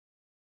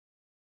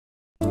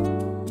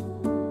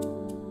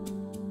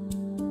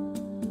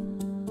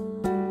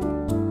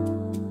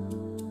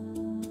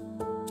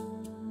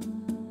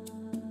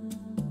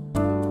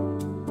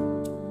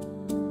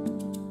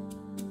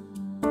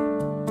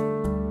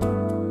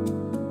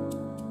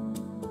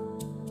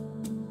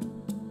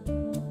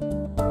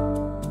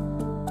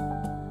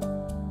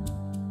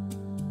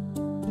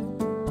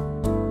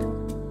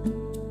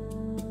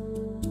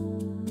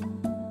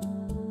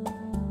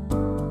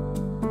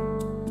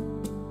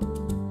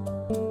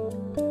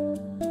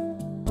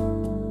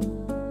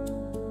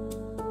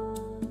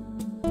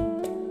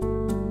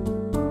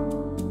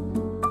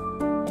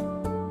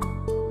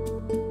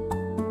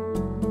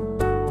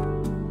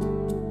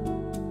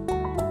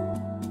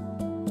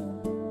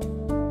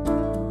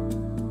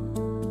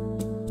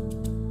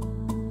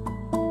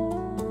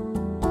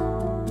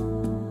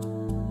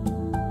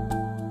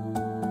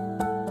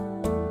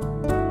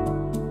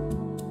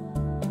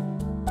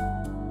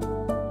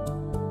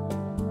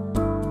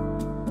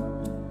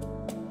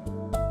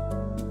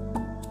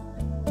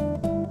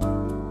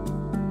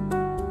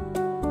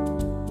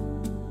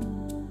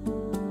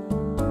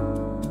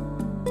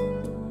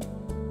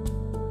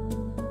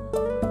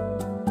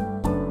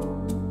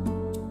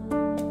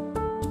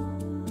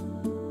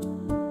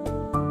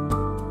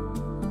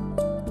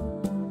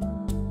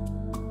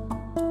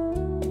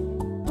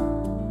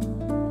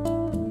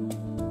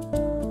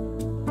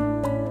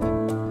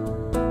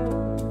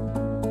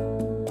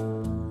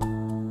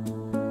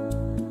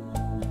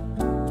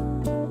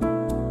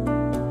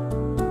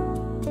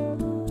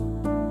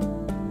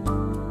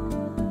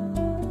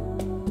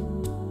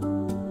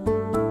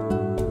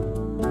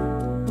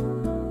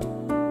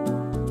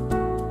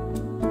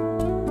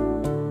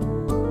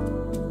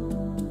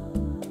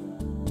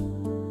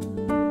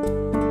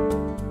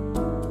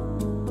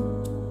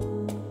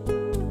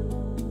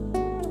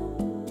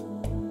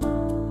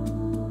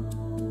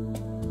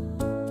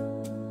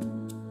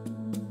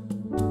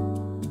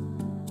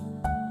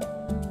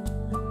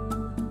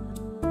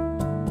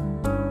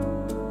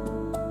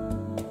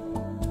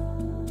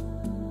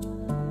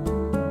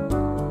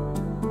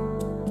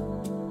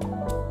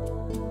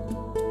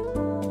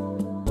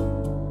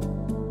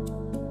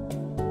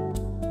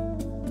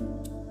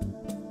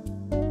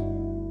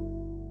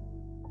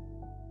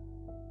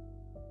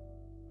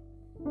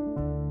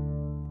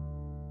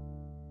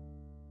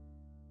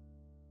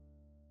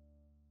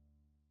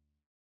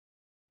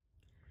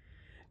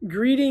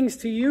Greetings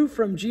to you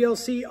from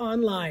GLC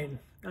Online.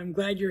 I'm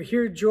glad you're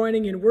here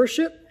joining in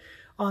worship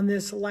on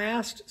this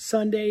last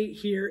Sunday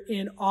here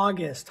in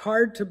August.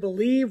 Hard to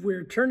believe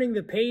we're turning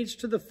the page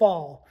to the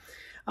fall.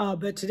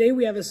 But today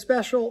we have a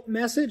special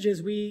message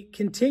as we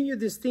continue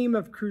this theme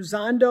of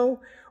CRUZANDO,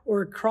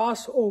 or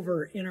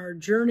crossover, in our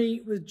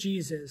journey with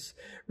Jesus.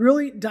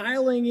 Really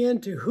dialing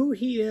into who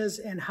he is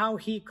and how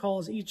he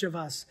calls each of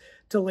us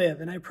to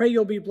live. And I pray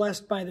you'll be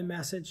blessed by the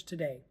message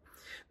today.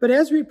 But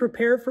as we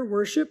prepare for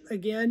worship,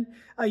 again,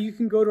 you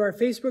can go to our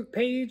Facebook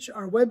page,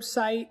 our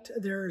website.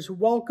 There's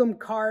welcome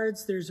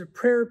cards. There's a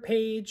prayer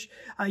page.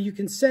 You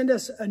can send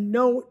us a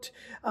note.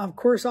 Of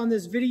course, on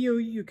this video,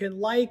 you can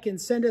like and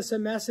send us a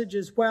message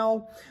as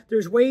well.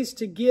 There's ways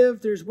to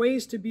give. There's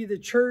ways to be the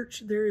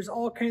church. There's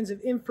all kinds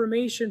of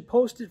information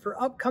posted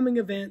for upcoming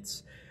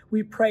events.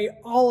 We pray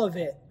all of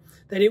it,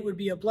 that it would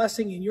be a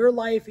blessing in your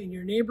life, in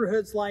your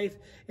neighborhood's life.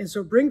 And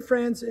so bring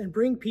friends and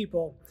bring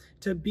people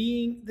to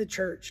being the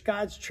church,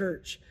 God's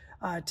church,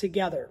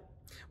 together.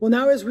 Well,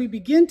 now as we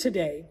begin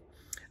today,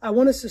 I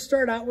want us to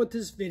start out with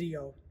this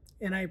video.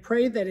 And I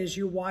pray that as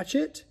you watch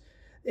it,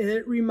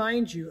 it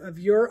reminds you of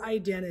your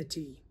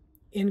identity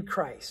in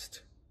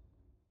Christ.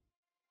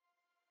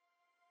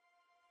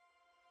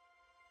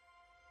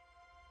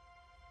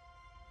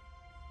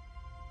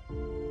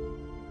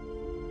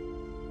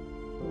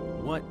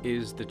 What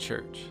is the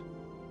church?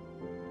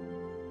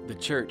 The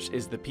church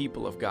is the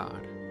people of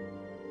God,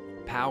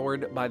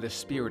 powered by the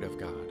Spirit of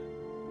God,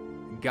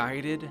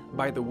 guided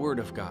by the Word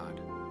of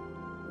God,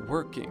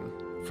 working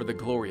for the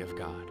glory of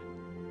God.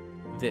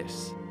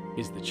 This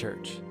is the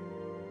church.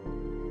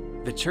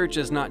 The church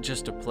is not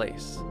just a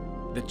place.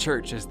 The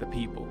church is the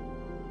people.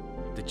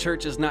 The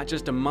church is not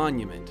just a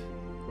monument.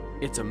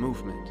 It's a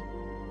movement.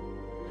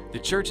 The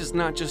church is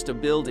not just a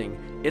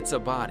building. It's a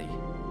body.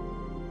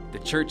 The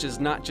church is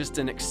not just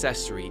an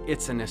accessory.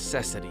 It's a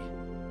necessity.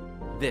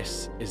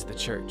 This is the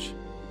church.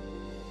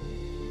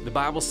 The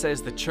Bible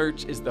says the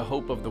church is the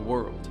hope of the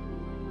world,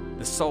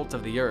 the salt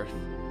of the earth,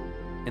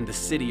 and the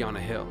city on a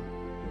hill.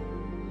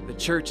 The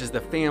church is the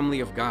family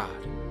of God,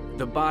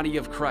 the body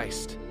of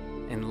Christ,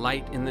 and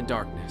light in the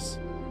darkness.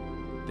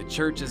 The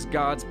church is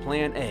God's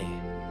plan A,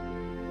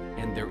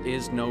 and there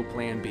is no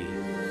plan B.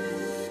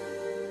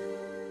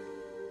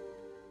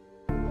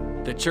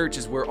 The church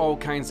is where all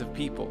kinds of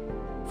people,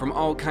 from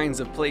all kinds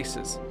of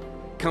places,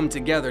 come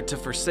together to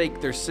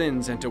forsake their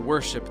sins and to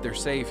worship their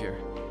Savior.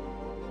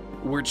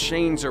 Where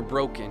chains are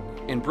broken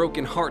and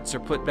broken hearts are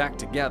put back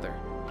together.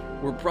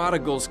 Where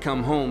prodigals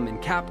come home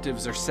and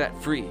captives are set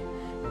free.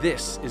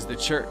 This is the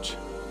church.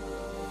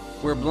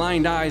 Where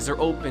blind eyes are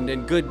opened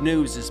and good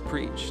news is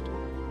preached.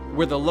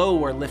 Where the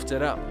low are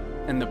lifted up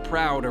and the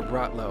proud are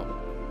brought low.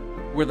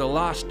 Where the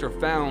lost are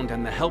found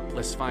and the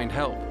helpless find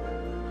help.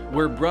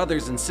 Where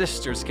brothers and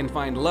sisters can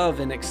find love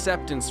and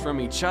acceptance from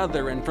each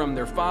other and from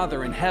their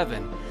Father in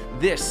heaven.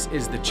 This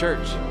is the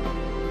church.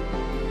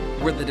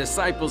 Where the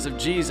disciples of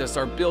Jesus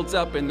are built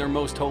up in their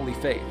most holy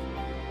faith.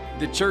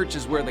 The church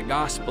is where the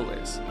gospel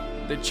is.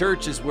 The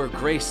church is where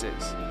grace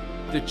is.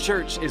 The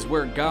church is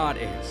where God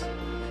is.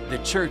 The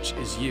church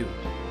is you.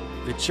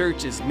 The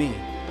church is me.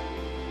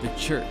 The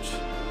church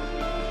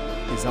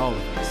is all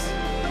of us.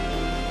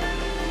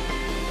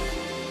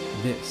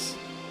 This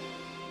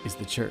is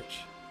the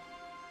church.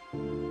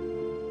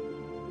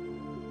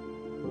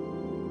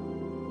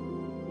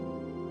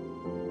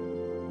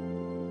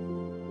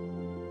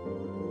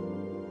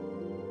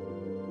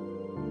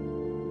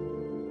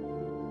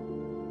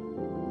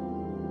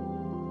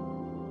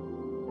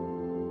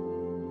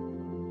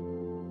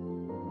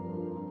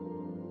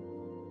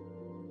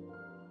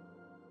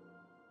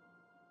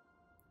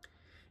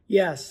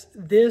 Yes,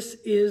 this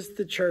is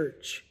the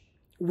church.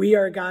 We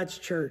are God's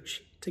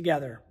church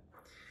together.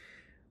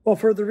 Well,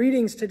 for the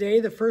readings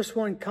today, the first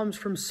one comes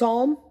from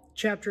Psalm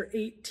chapter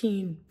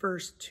 18,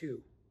 verse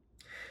 2.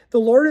 The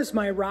Lord is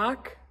my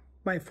rock,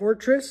 my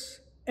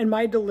fortress, and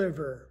my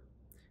deliverer,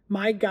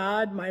 my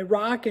God, my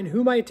rock in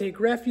whom I take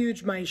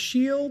refuge, my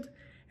shield,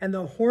 and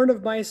the horn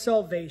of my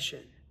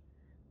salvation,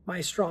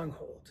 my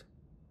stronghold.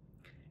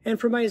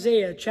 And from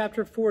Isaiah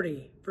chapter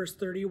 40, verse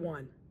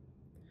 31.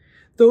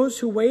 Those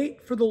who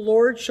wait for the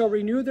Lord shall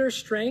renew their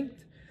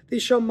strength. They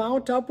shall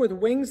mount up with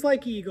wings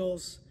like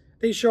eagles.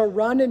 They shall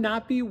run and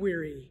not be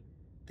weary.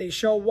 They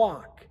shall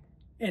walk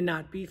and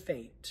not be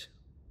faint.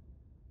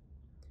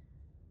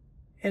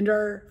 And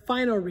our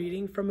final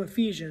reading from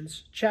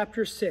Ephesians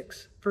chapter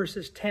 6,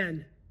 verses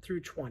 10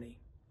 through 20.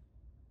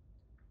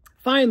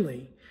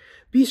 Finally,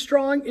 be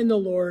strong in the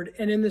Lord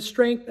and in the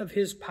strength of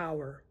his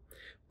power.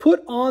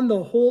 Put on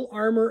the whole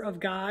armor of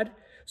God,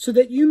 so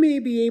that you may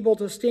be able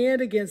to stand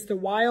against the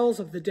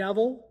wiles of the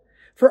devil.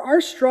 For our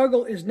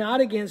struggle is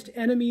not against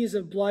enemies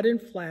of blood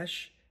and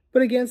flesh,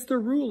 but against the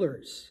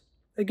rulers,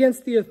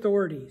 against the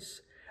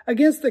authorities,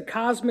 against the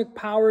cosmic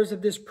powers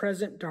of this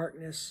present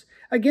darkness,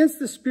 against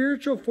the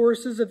spiritual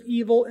forces of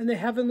evil in the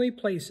heavenly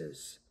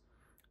places.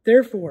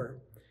 Therefore,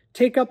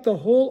 take up the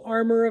whole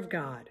armor of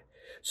God,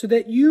 so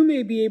that you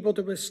may be able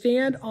to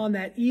withstand on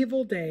that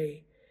evil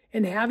day,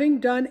 and having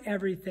done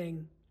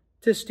everything,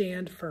 to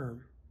stand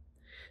firm.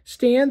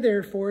 Stand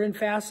therefore and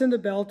fasten the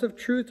belt of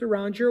truth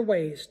around your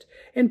waist,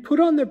 and put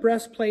on the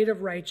breastplate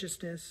of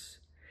righteousness.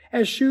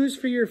 As shoes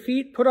for your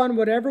feet, put on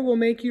whatever will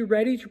make you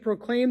ready to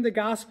proclaim the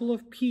gospel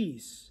of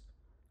peace.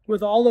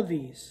 With all of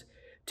these,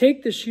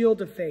 take the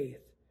shield of faith,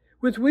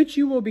 with which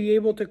you will be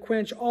able to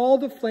quench all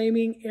the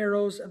flaming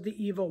arrows of the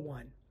evil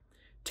one.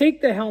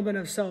 Take the helmet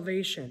of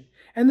salvation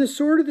and the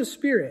sword of the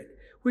Spirit,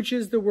 which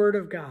is the word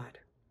of God.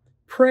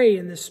 Pray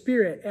in the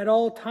Spirit at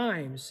all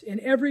times, in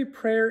every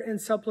prayer and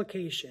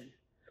supplication.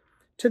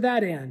 To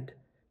that end,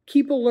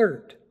 keep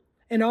alert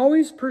and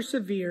always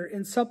persevere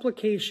in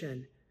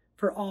supplication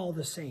for all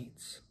the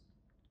saints.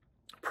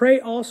 Pray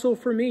also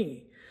for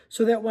me,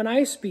 so that when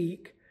I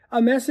speak,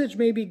 a message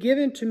may be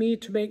given to me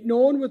to make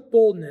known with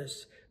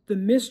boldness the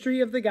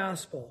mystery of the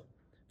gospel,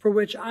 for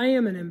which I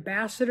am an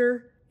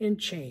ambassador in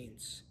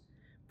chains.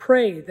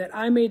 Pray that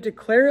I may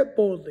declare it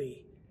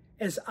boldly,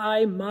 as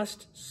I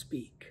must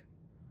speak.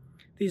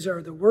 These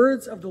are the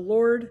words of the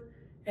Lord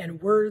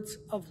and words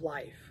of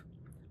life.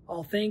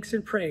 All thanks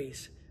and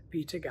praise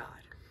be to God.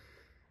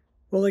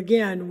 Well,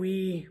 again,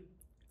 we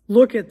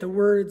look at the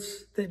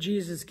words that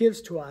Jesus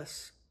gives to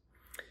us,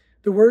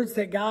 the words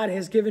that God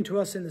has given to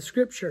us in the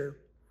Scripture,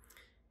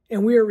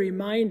 and we are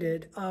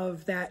reminded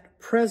of that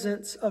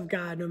presence of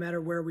God no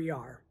matter where we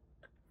are.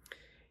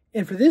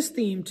 And for this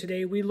theme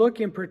today, we look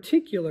in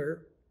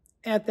particular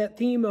at that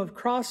theme of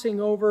crossing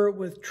over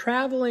with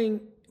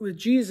traveling with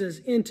Jesus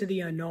into the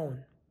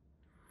unknown.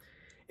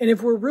 And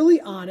if we're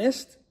really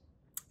honest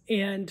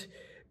and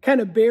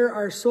kind of bare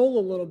our soul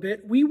a little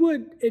bit, we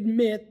would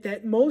admit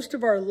that most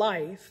of our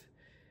life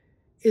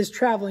is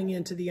traveling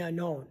into the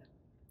unknown.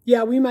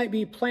 Yeah, we might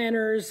be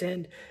planners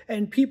and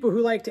people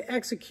who like to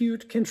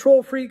execute,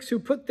 control freaks who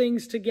put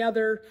things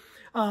together,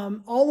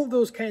 all of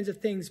those kinds of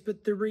things.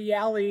 But the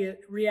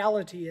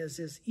reality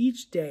is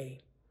each day,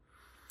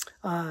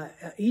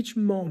 each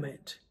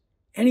moment,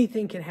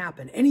 anything can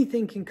happen.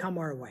 Anything can come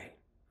our way.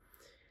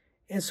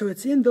 And so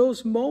it's in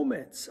those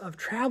moments of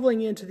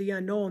traveling into the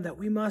unknown that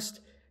we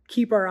must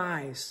keep our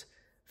eyes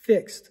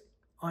fixed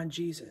on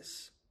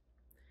Jesus.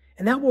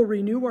 And that will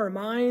renew our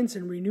minds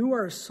and renew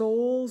our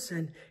souls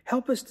and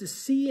help us to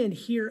see and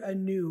hear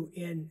anew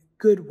in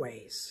good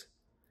ways.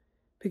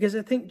 Because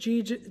I think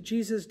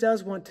Jesus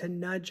does want to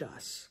nudge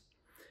us,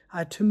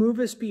 to move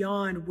us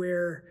beyond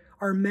where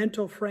our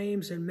mental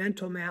frames and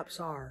mental maps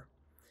are,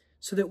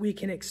 so that we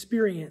can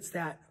experience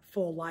that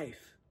full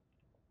life.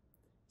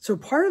 So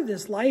part of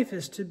this life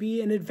is to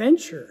be an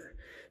adventurer,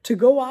 to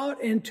go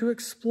out and to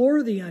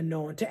explore the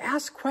unknown, to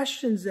ask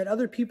questions that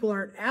other people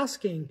aren't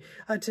asking,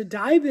 to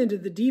dive into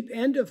the deep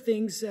end of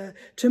things,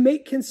 to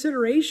make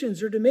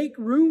considerations or to make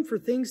room for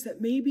things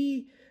that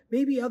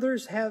maybe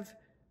others have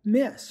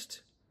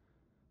missed.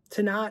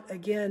 To not,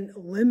 again,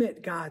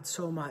 limit God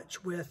so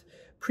much with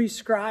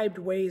prescribed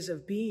ways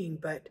of being,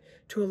 but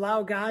to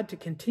allow God to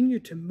continue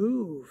to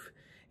move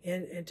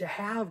and to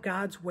have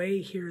God's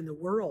way here in the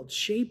world,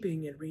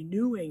 shaping and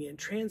renewing and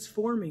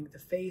transforming the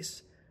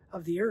face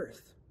of the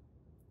earth.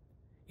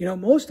 You know,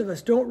 most of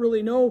us don't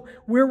really know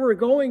where we're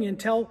going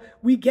until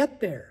we get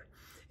there.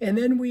 And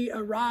then we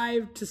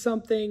arrive to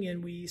something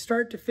and we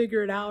start to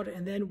figure it out,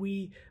 and then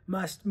we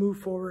must move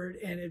forward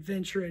and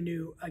adventure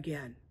anew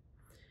again.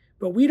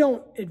 But we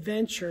don't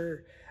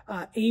adventure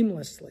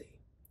aimlessly.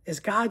 As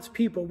God's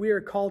people, we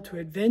are called to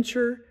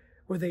adventure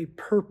with a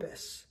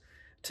purpose,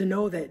 to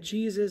know that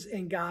Jesus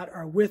and God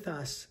are with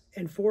us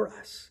and for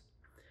us.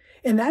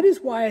 And that is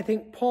why I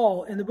think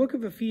Paul, in the book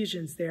of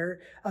Ephesians there,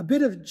 a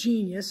bit of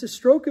genius, a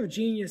stroke of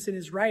genius in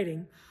his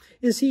writing,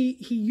 is he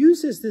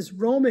uses this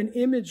Roman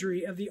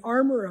imagery of the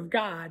armor of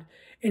God,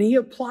 and he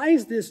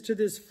applies this to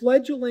this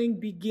fledgling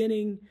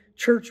beginning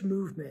church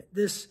movement,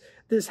 this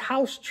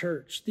house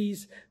church,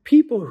 these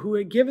people who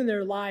had given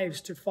their lives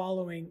to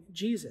following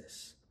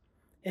Jesus.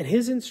 And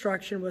his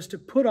instruction was to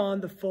put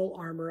on the full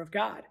armor of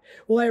God.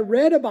 Well, I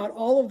read about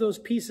all of those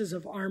pieces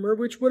of armor,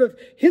 which would have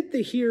hit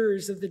the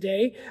hearers of the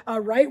day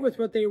right with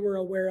what they were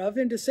aware of,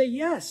 and to say,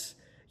 yes,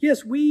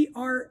 we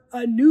are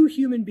a new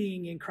human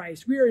being in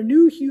Christ. We are a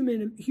new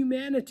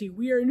humanity.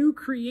 We are a new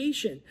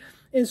creation.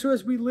 And so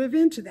as we live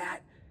into that,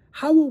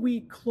 how will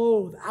we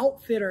clothe,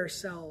 outfit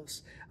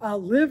ourselves,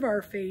 live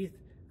our faith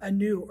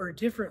anew or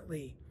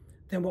differently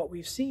than what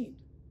we've seen?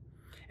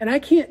 And I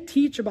can't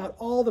teach about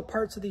all the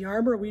parts of the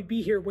armor. We'd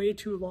be here way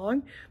too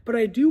long. But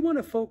I do want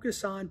to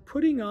focus on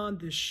putting on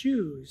the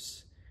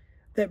shoes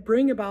that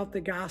bring about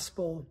the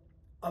gospel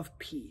of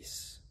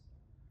peace.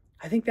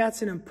 I think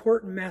that's an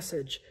important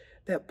message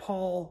that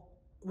Paul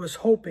was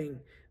hoping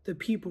the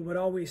people would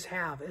always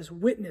have as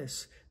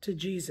witness to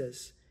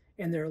Jesus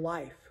in their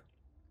life.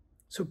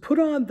 So put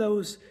on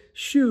those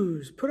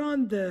shoes, put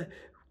on the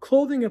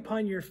clothing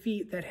upon your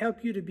feet that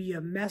help you to be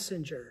a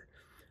messenger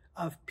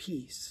of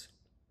peace.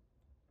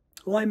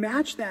 Well, I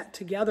match that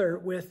together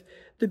with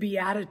the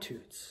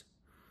Beatitudes.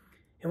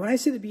 And when I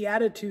say the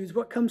Beatitudes,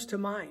 what comes to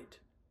mind?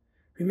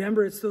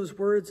 Remember, it's those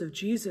words of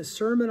Jesus'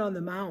 Sermon on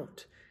the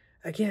Mount.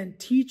 Again,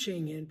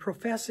 teaching and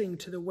professing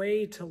to the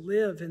way to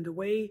live and the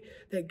way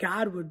that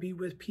God would be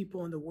with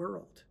people in the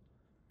world.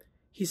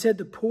 He said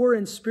the poor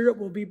in spirit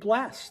will be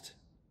blessed,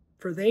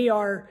 for they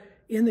are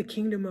in the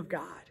kingdom of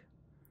God.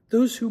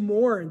 Those who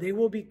mourn, they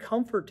will be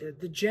comforted.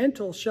 The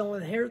gentle shall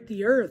inherit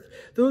the earth.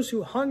 Those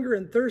who hunger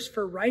and thirst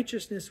for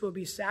righteousness will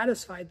be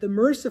satisfied. The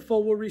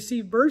merciful will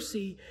receive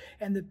mercy,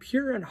 and the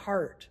pure in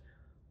heart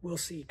will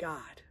see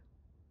God.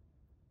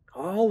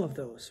 All of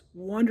those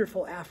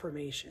wonderful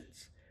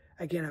affirmations,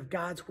 again, of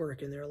God's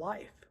work in their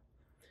life.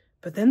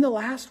 But then the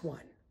last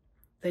one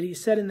that he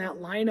said in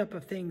that lineup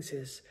of things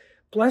is,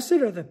 blessed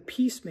are the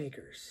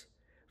peacemakers,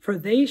 for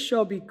they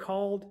shall be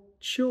called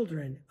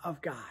children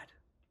of God.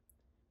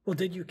 Well,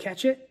 did you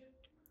catch it?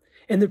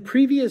 In the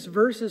previous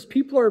verses,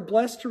 people are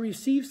blessed to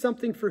receive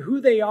something for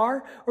who they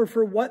are or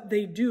for what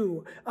they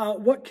do,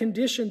 what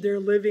condition they're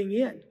living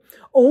in.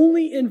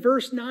 Only in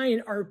verse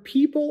 9 are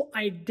people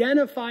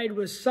identified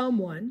with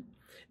someone,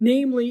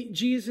 namely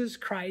Jesus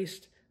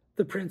Christ,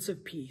 the Prince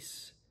of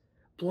Peace.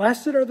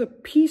 Blessed are the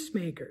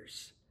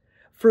peacemakers,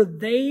 for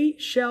they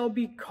shall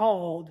be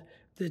called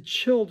the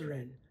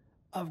children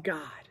of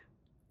God.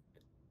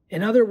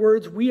 In other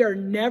words, we are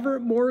never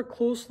more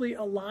closely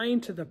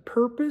aligned to the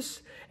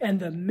purpose and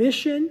the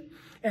mission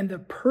and the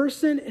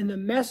person and the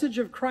message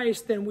of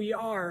Christ than we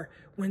are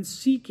when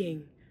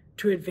seeking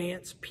to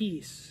advance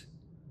peace.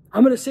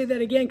 I'm going to say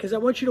that again because I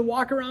want you to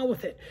walk around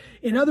with it.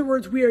 In other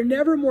words, we are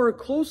never more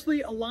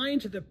closely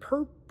aligned to the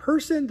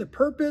person, the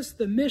purpose,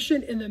 the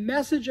mission, and the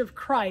message of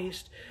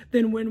Christ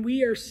than when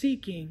we are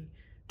seeking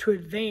to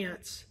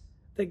advance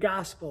the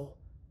gospel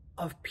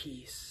of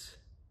peace.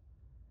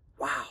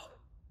 Wow.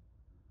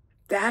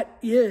 That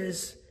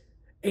is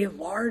a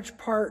large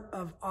part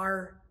of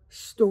our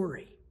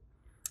story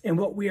and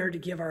what we are to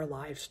give our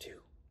lives to.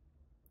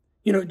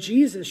 You know,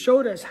 Jesus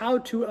showed us how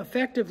to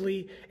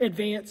effectively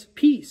advance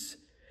peace.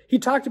 He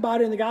talked about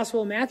it in the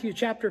Gospel of Matthew,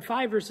 chapter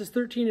 5, verses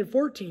 13 and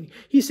 14.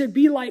 He said,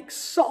 be like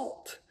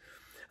salt,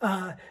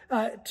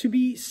 to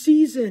be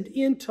seasoned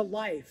into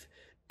life,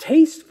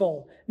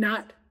 tasteful,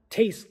 not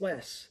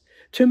tasteless,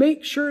 to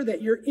make sure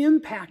that you're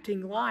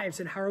impacting lives.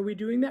 And how are we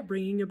doing that?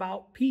 Bringing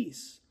about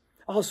peace.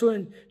 Also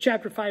in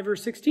chapter 5,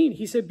 verse 16,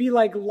 he said, be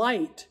like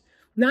light,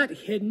 not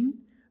hidden,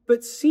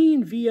 but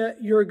seen via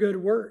your good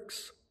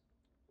works.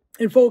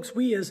 And folks,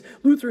 we as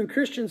Lutheran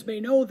Christians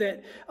may know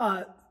that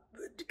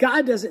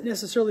God doesn't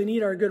necessarily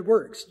need our good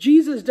works.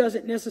 Jesus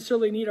doesn't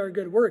necessarily need our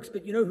good works,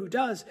 but you know who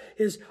does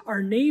is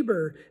our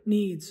neighbor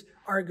needs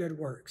our good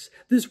works.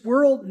 This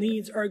world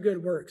needs our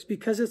good works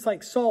because it's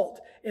like salt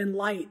and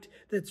light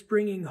that's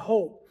bringing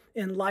hope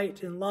and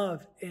light and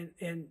love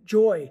and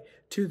joy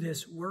to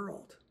this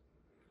world.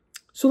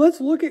 So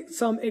let's look at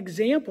some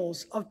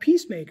examples of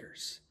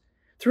peacemakers.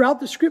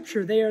 Throughout the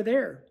scripture, they are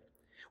there.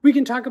 We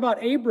can talk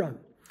about Abram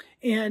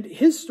and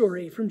his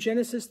story from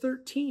Genesis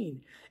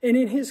 13, and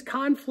in his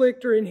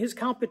conflict or in his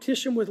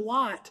competition with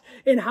Lot,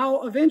 and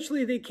how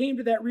eventually they came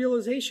to that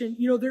realization,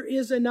 you know, there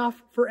is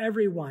enough for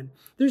everyone.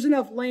 There's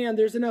enough land,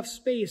 there's enough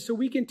space, so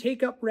we can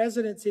take up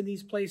residence in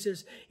these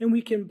places, and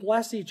we can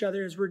bless each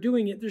other as we're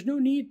doing it. There's no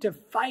need to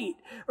fight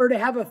or to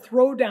have a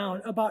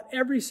throwdown about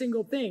every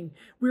single thing.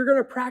 We're going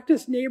to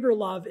practice neighbor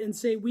love and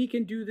say we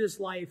can do this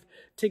life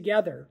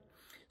together.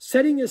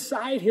 Setting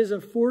aside his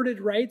afforded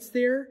rights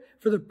there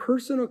for the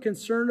personal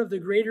concern of the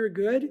greater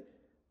good,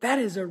 that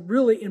is a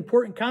really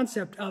important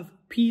concept of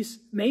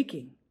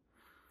peacemaking.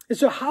 And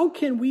so how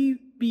can we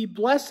be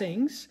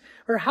blessings,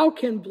 or how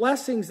can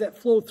blessings that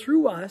flow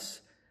through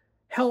us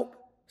help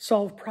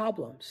solve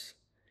problems?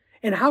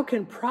 And how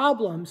can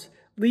problems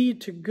lead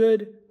to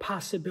good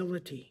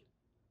possibility,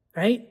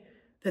 right?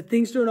 That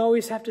things don't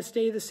always have to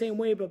stay the same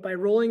way, but by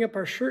rolling up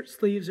our shirt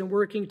sleeves and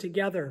working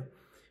together,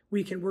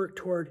 we can work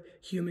toward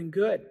human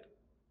good.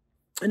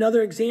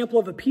 Another example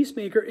of a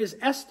peacemaker is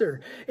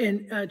Esther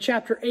in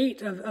chapter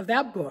 8 of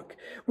that book,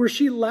 where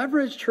she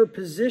leveraged her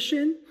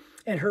position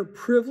and her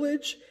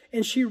privilege,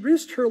 and she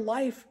risked her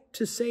life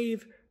to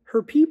save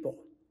her people.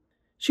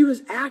 She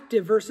was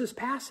active versus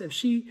passive.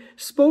 She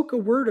spoke a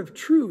word of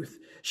truth.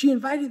 She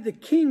invited the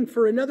king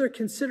for another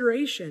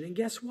consideration, and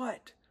guess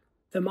what?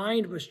 The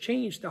mind was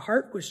changed, the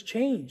heart was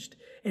changed,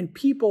 and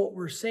people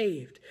were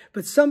saved.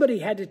 But somebody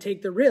had to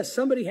take the risk.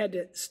 Somebody had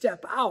to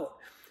step out.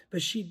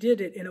 But she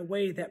did it in a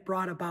way that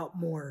brought about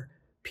more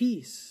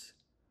peace.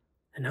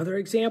 Another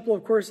example,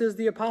 of course, is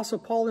the Apostle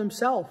Paul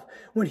himself,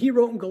 when he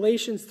wrote in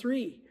Galatians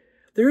 3,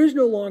 there is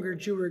no longer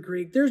Jew or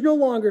Greek. There's no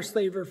longer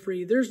slave or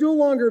free. There's no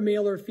longer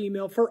male or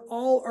female, for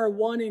all are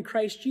one in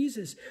Christ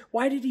Jesus.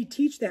 Why did he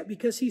teach that?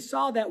 Because he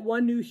saw that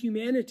one new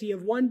humanity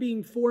of one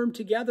being formed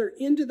together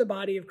into the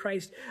body of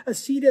Christ, a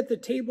seat at the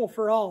table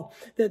for all,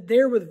 that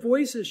there with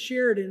voices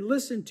shared and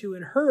listened to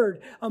and heard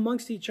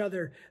amongst each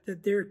other,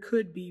 that there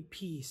could be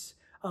peace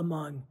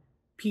among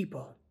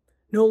people.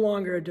 No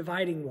longer a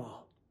dividing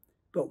wall,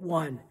 but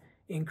one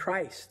in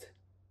Christ.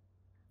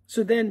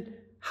 So then,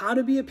 how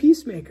to be a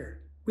peacemaker?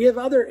 We have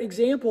other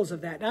examples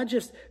of that, not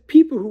just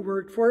people who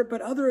worked for it,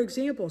 but other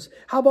examples.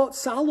 How about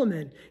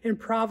Solomon in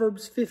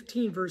Proverbs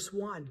 15, verse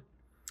 1?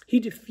 He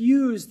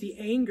diffused the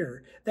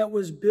anger that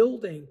was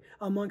building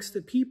amongst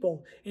the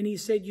people, and he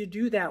said, you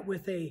do that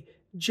with a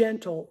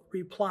gentle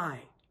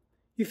reply.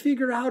 You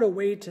figure out a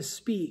way to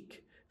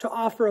speak, to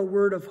offer a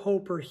word of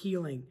hope or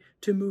healing,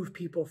 to move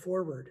people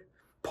forward.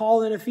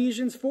 Paul in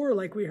Ephesians 4,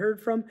 like we heard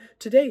from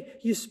today,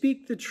 you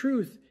speak the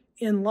truth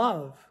in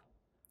love.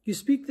 You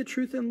speak the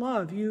truth in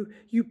love.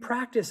 You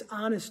practice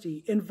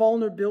honesty and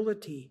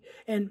vulnerability.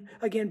 And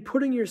again,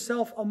 putting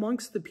yourself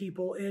amongst the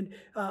people and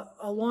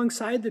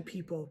alongside the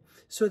people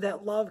so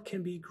that love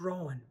can be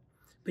grown.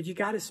 But you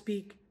got to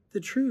speak the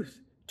truth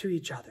to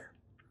each other.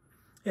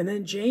 And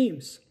then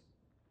James,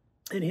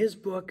 in his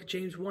book,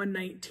 James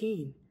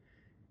 1:19,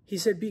 he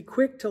said, be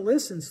quick to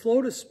listen,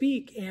 slow to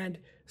speak, and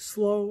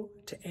slow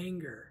to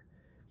anger.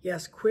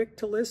 Yes, quick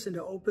to listen,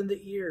 to open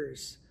the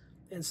ears,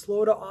 and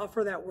slow to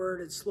offer that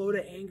word, and slow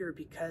to anger,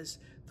 because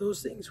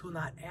those things will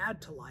not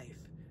add to life.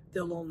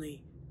 They'll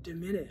only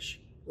diminish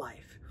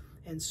life.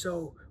 And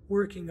so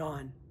working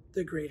on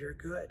the greater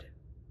good.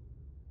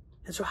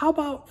 And so how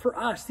about for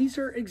us? These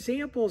are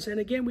examples. And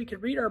again, we can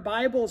read our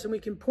Bibles and we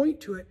can point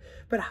to it.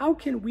 But how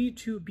can we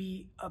too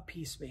be a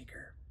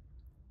peacemaker?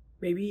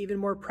 Maybe even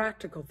more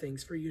practical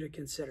things for you to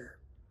consider.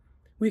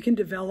 We can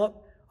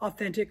develop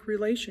authentic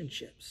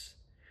relationships.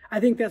 I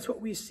think that's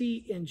what we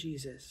see in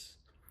Jesus.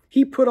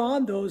 He put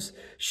on those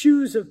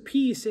shoes of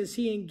peace as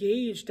he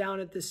engaged down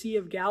at the Sea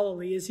of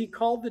Galilee, as he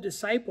called the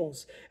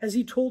disciples, as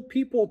he told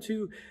people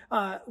to,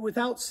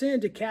 without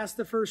sin, to cast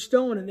the first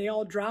stone, and they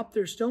all dropped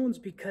their stones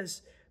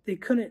because they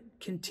couldn't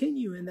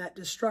continue in that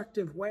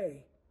destructive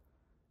way.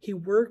 He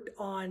worked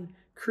on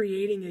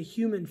creating a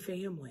human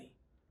family,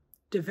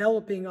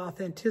 developing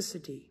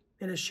authenticity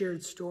in a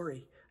shared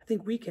story. I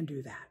think we can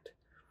do that.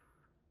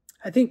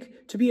 I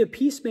think to be a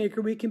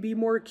peacemaker, we can be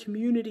more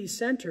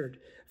community-centered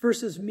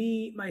versus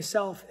me,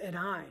 myself, and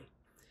I.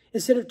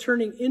 Instead of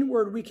turning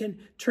inward, we can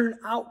turn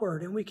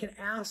outward, and we can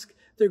ask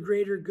the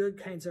greater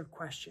good kinds of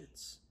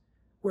questions,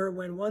 where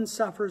when one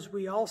suffers,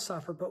 we all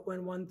suffer, but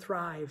when one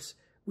thrives,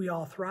 we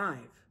all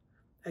thrive.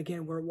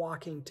 Again, we're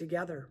walking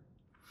together.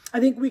 I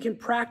think we can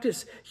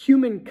practice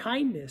human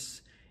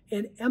kindness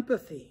and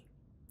empathy,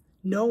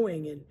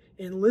 knowing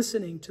and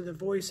listening to the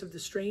voice of the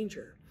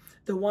stranger,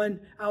 the one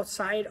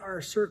outside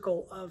our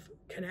circle of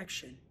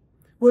connection.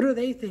 What are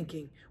they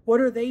thinking? What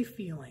are they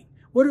feeling?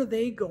 What are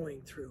they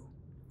going through?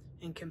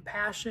 And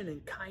compassion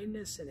and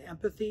kindness and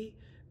empathy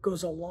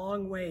goes a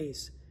long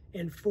ways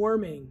in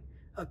forming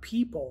a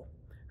people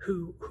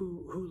who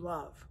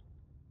love.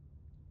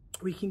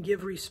 We can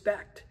give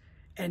respect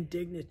and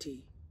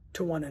dignity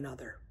to one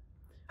another.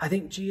 I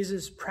think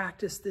Jesus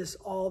practiced this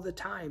all the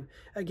time.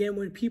 Again,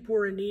 when people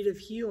were in need of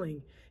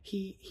healing,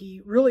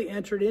 he really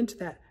entered into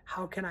that.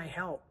 How can I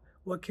help?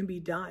 What can be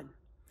done?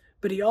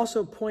 But he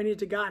also pointed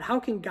to God. How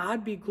can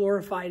God be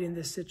glorified in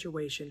this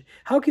situation?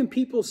 How can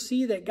people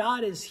see that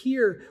God is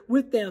here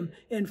with them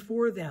and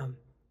for them?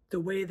 The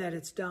way that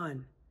it's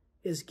done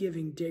is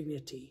giving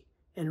dignity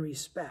and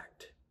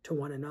respect to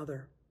one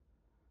another.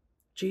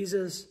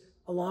 Jesus,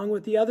 along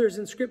with the others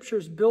in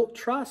scriptures, built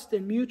trust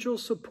and mutual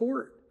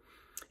support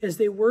as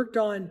they worked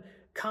on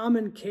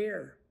common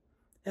care,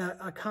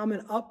 a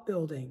common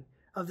upbuilding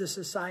of the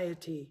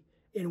society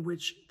in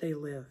which they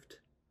lived.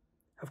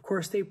 Of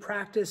course, they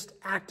practiced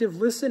active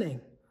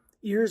listening,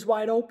 ears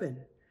wide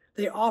open.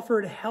 They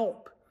offered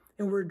help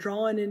and were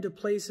drawn into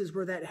places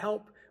where that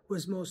help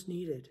was most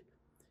needed.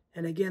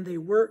 And again, they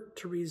worked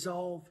to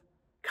resolve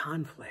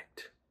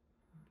conflict.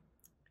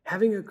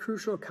 Having a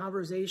crucial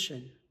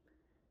conversation,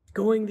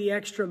 going the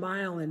extra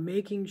mile and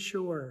making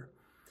sure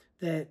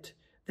that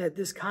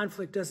this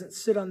conflict doesn't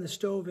sit on the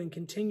stove and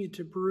continue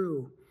to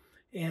brew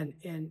and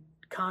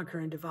conquer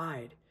and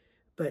divide,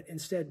 but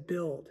instead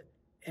build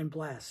and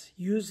bless,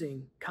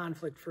 using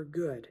conflict for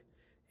good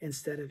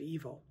instead of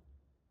evil.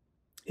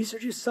 These are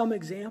just some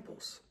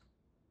examples.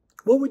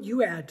 What would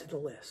you add to the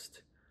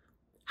list?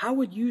 How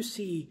would you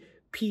see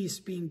peace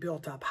being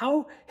built up?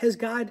 How has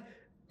God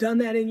done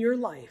that in your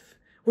life?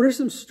 What are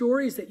some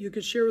stories that you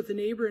could share with a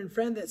neighbor and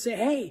friend that say,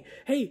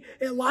 hey,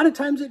 a lot of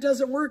times it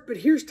doesn't work, but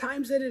here's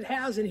times that it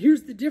has, and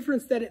here's the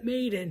difference that it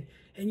made, and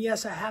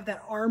yes, I have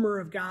that armor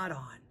of God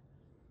on.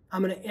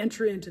 I'm going to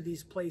enter into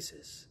these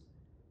places.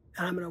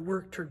 And I'm going to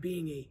work toward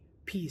being a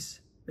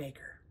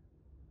peacemaker.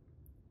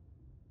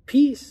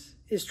 Peace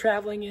is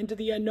traveling into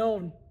the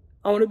unknown.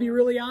 I want to be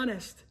really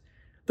honest.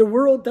 The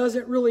world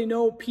doesn't really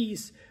know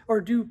peace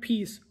or do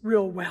peace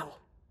real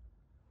well.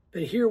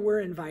 But here we're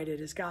invited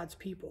as God's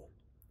people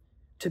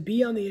to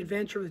be on the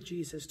adventure with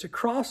Jesus, to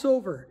cross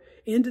over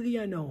into the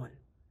unknown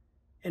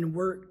and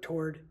work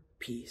toward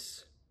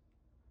peace.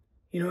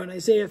 You know, in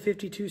Isaiah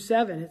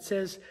 52:7, it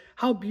says,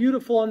 how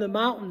beautiful on the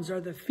mountains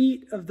are the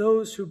feet of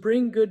those who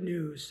bring good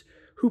news,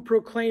 who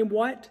proclaim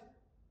what?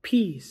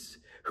 Peace.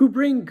 Who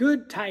bring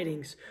good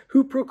tidings,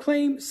 who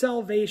proclaim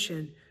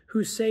salvation,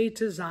 who say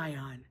to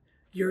Zion,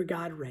 your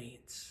God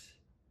reigns.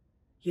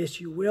 Yes,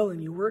 you will,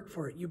 and you work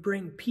for it. You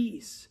bring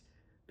peace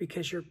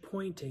because you're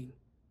pointing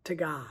to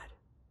God,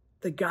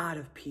 the God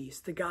of peace,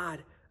 the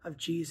God of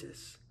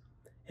Jesus.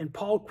 And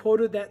Paul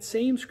quoted that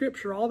same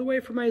scripture all the way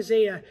from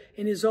Isaiah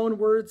in his own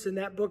words in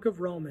that book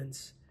of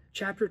Romans,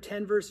 chapter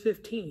 10, verse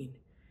 15,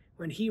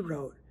 when he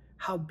wrote,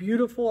 how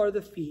beautiful are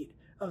the feet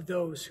of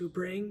those who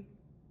bring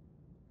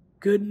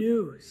Good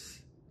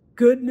news,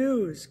 good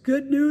news,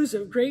 good news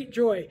of great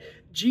joy.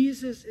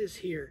 Jesus is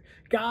here.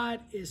 God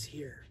is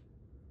here.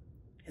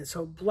 And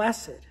so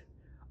blessed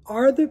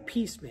are the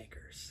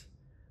peacemakers,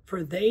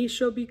 for they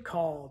shall be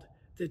called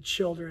the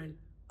children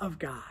of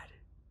God.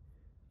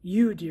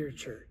 You, dear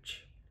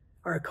church,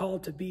 are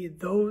called to be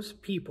those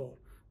people,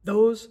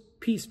 those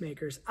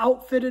peacemakers,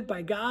 outfitted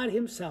by God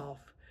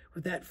himself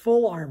with that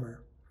full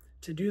armor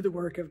to do the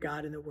work of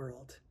God in the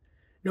world.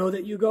 Know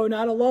that you go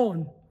not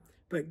alone,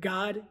 but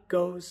God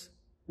goes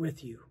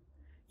with you.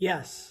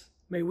 Yes,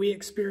 may we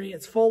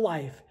experience full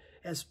life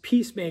as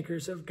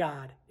peacemakers of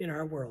God in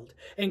our world.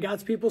 And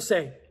God's people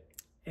say,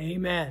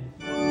 amen.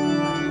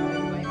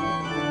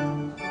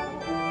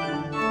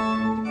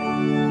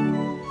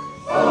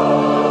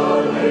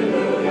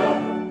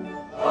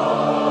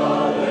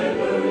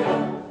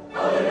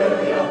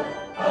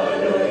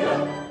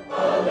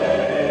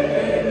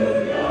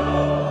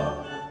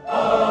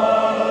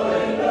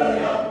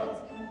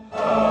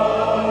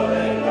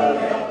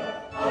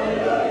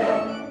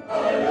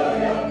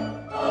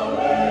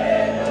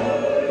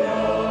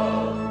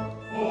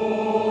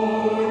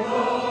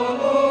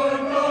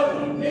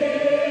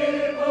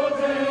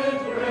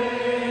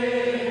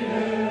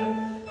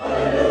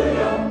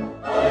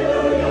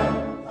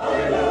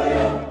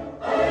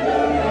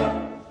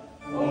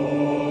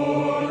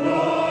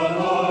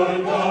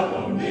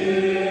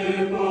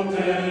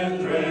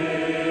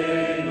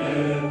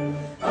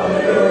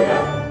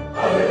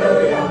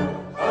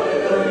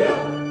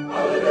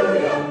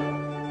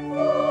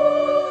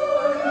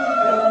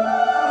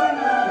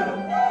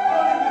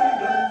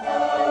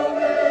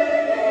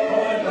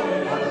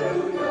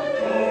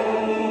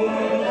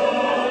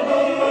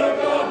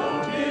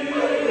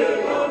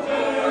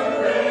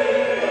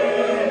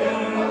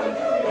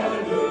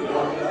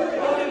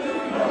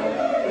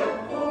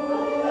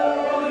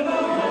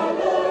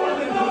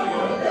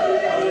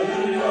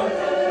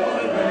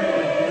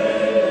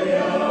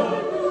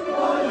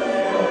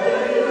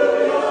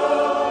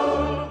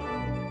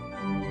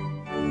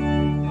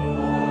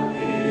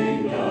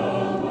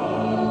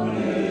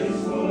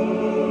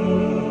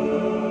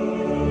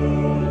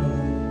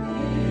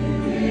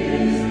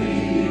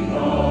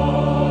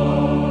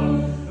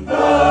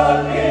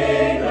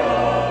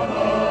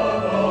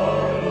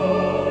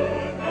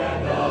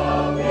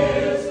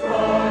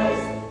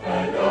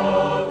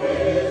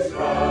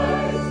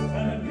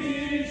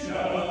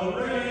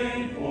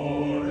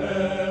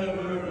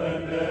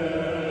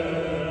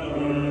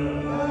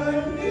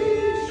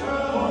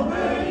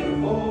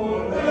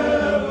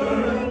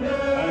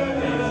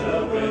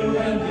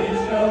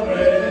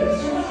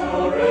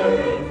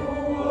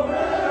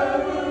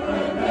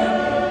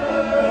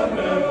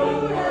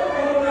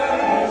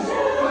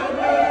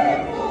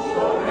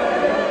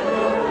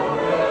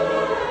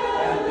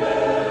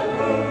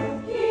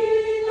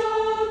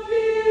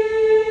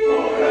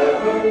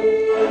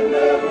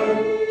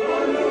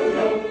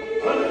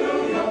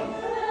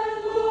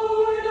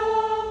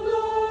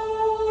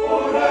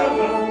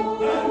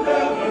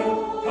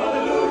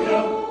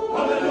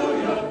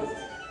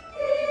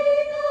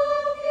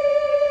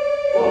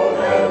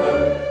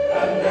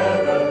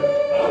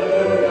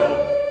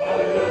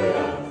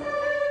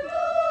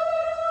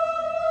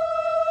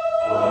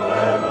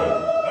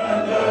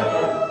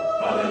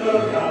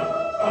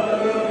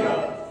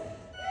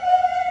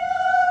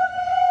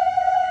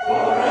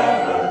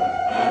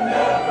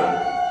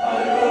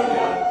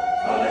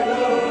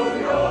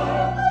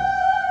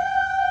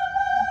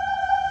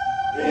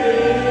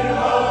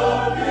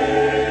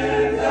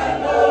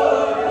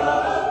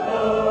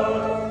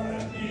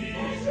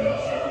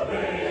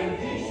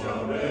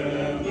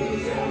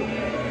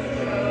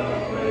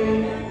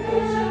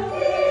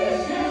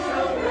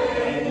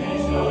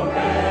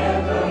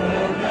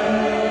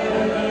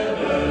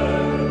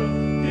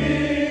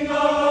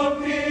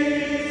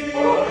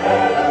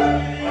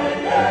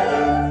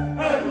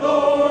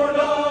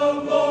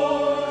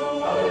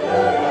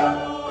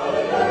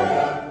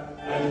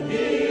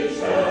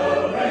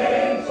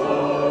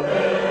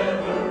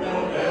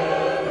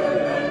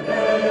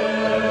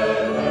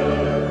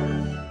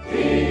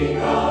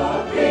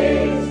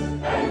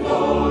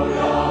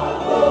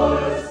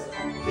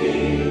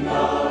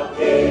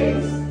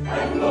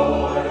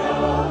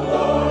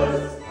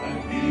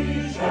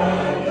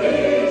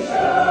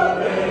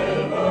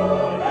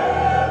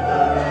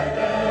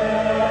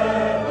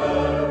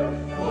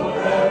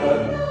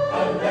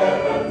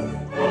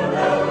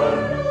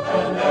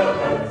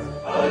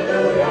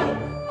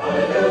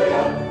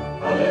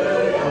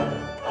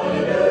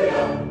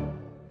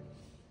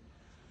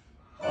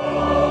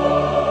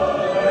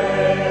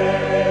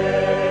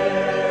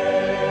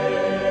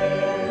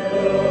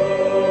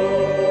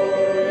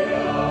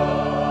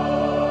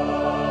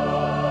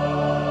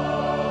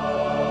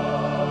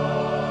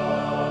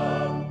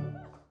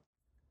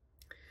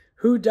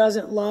 Who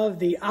doesn't love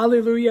the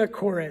Alleluia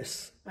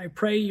chorus? I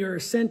pray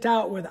you're sent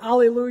out with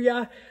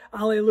Alleluia,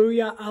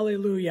 Alleluia,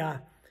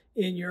 Alleluia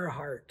in your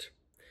heart.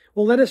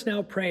 Well, let us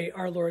now pray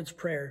our Lord's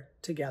Prayer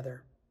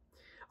together.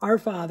 Our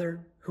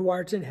Father, who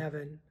art in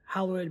heaven,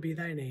 hallowed be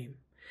thy name.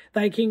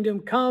 Thy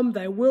kingdom come,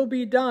 thy will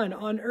be done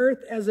on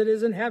earth as it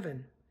is in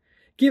heaven.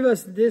 Give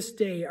us this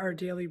day our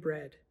daily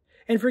bread,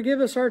 and forgive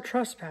us our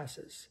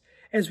trespasses,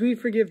 as we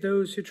forgive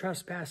those who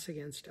trespass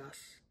against us.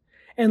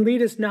 And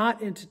lead us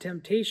not into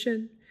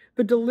temptation,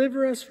 but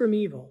deliver us from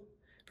evil.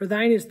 For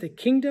thine is the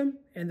kingdom,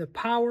 and the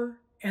power,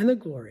 and the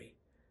glory,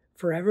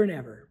 forever and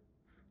ever.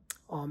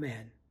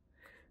 Amen.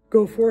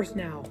 Go forth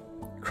now,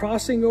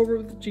 crossing over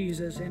with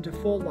Jesus into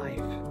full life.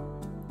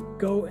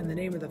 Go in the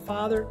name of the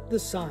Father, the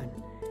Son,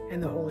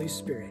 and the Holy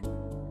Spirit.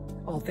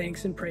 All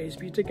thanks and praise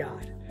be to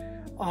God.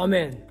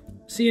 Amen.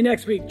 See you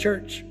next week,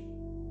 church.